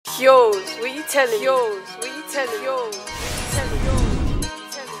Yours, what you telling yours, what you telling yours, what you telling yours.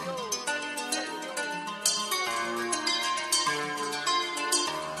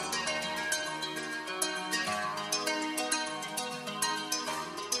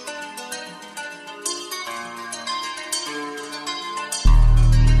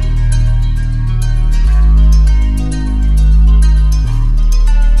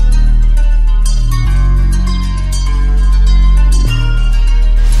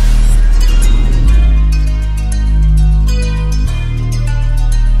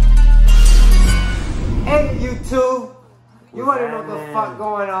 You want to know what the fuck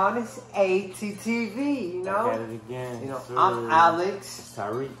going on? It's ATTV, you know? I got it again. You know, I'm Alex. It's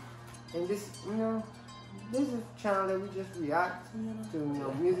Tariq. And this, this is a channel that we just react to,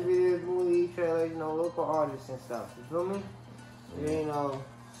 music videos, movie trailers, local artists and stuff. You feel me? Yeah.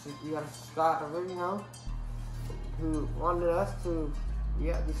 You got a subscriber, who wanted us to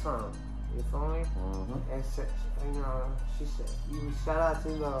react to song. You feel me? Mm-hmm. And she said, you shout out to,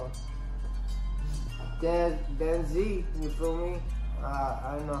 Dan Z, you feel me?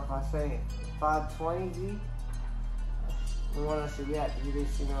 I don't know if I say it. 520Z. We want us to react to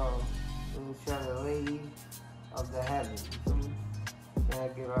this, when we try the lady of the heaven. You feel me? Can I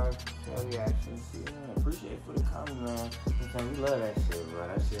give our reaction? Yeah, appreciate it for the comment, man. Sometimes we love that shit, bro.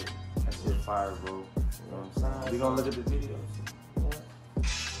 That shit fire, bro. You know what I'm saying? We gonna look at the videos. Yeah.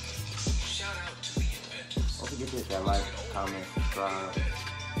 Shout out to the inventors. Don't forget to hit that like, comment, subscribe.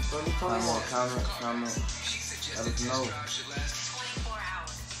 Comment. Let us know. Should last 24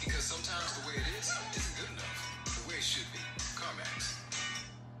 hours. Because sometimes the way it is isn't good enough. The way it should be. CarMax.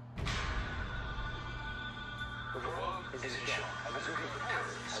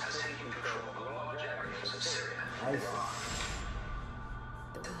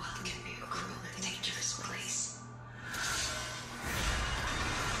 The world can be a cruel and dangerous place.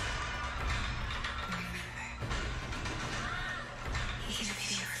 Remember, even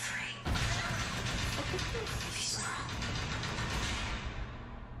if you're afraid, if he's wrong,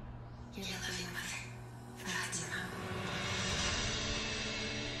 your loving mother, Fatima.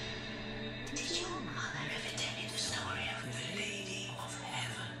 Did your mother ever tell you the story of the Lady of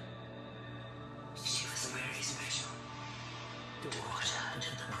Heaven? She was very special. The water to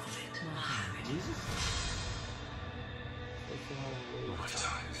the Prophet Muhammad. Jesus? My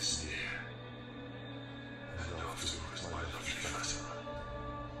time is near. And afterwards, my lovely Fatima,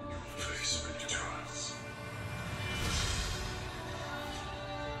 you will face many trials.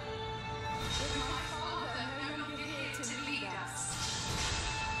 With my father no longer here to lead us.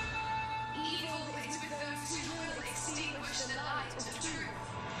 Evil is with those who will extinguish the light of truth.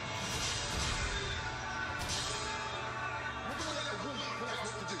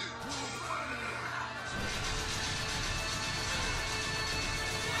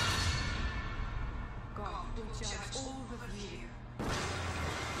 God will judge all of you.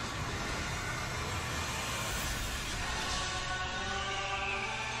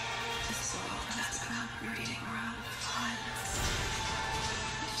 This world has become a breeding ground of violence.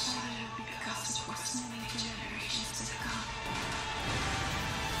 The shadow will be cast across many generations to come.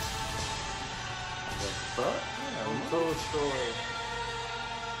 The fuck? Yeah, cool story.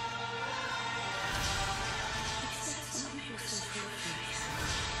 It sets some people so full of faith.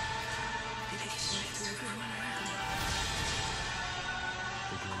 They give strength to everyone around them.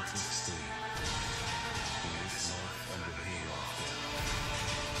 The greatest day, in this life and the hereafter,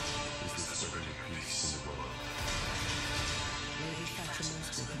 is the spread of peace in the world. Lady Fatima's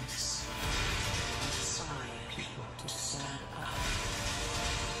goodness inspire people to stand up,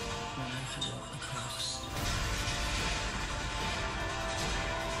 no matter what the cost.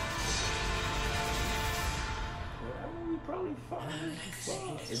 That movie probably fine.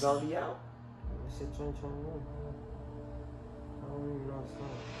 It's already out. It's a 2021. I don't even know what's up.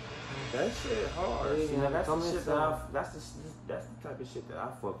 That shit hard. Yeah, See, now that's the coming shit soon. that's the type of shit that I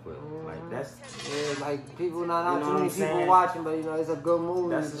fuck with. Like that's Yeah, like people, not You know too what many I'm people saying? watching, but it's a good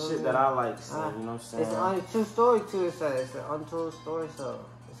movie. that's the shit that I like. So, you know what I'm saying? It's an true story too. It's an untold story, so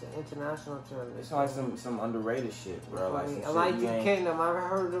it's an international trailer. It's like some underrated shit, bro. Like some I shit like you the ain't- Kingdom. I've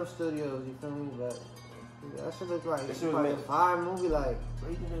heard of those studios. You feel me? But that should look like That it's shit like was a fire movie. Like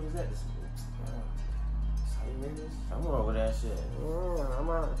Where you think it was at? Saudi Arabia? Somewhere over that shit. yeah, I'm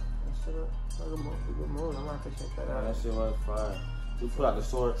out. That should look like a good movie. I'm gonna have to check that Yeah, out. that shit was fire. We put out the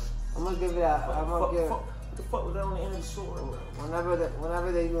sword. I'm gonna give it a. I'm gonna give. What the fuck was that on the end of the sword? Whenever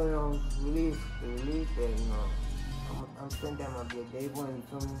they release it, I'm thinking that might be a day one. You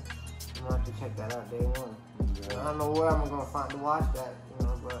feel me? I'm gonna have to check that out day one. Yeah. I don't know where I'm gonna find to watch that,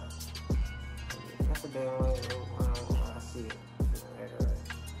 but that's a day one when I see it. Right.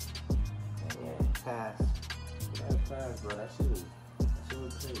 pass. That fast, bro. That shit was crazy.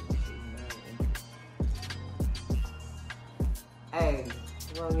 That shit was mad interesting. Hey,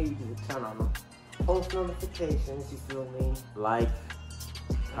 we don't need you to turn on them post notifications, you feel me? Like,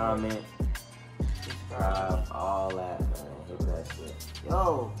 comment, subscribe, all that, man. Hit that shit.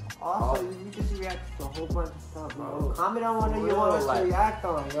 Yo, also, we just reacted to a whole bunch of stuff, bro. Comment on one For that you real, want us like, to react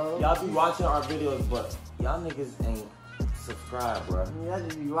on, yo. Y'all be watching our videos, but y'all niggas ain't subscribed, bro. Y'all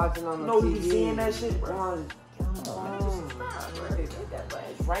just be watching on the No, TV. you be seeing that shit, bro. Come on, Come on, man, just subscribe, bro. Hit that button.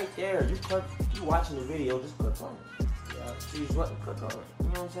 It's right there. You watching the video, just click on it. Yeah, choose what to click on it. You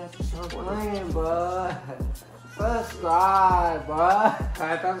know what I'm saying? I'm Support it. playing, bud. Subscribe, bud.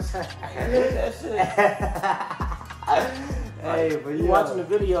 I'm saying. Hit that shit. Hey, but you watching the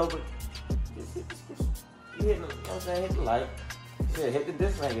video, but just hit you hitting, you know what I'm saying? Hit the like. Shit, hit the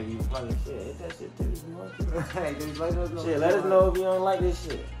dislike if you fucking shit. Hit that shit too if you want to. Hey, just let us know. Shit, let us know if you don't like this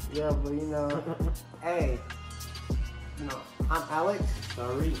shit. Yeah, but you know, hey, you know, I'm Alex,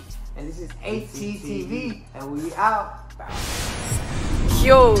 Sorry. and this is ATTV, and we out.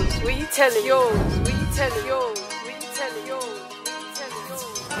 Yo's, what you telling? Yo's, what you telling? Yo's.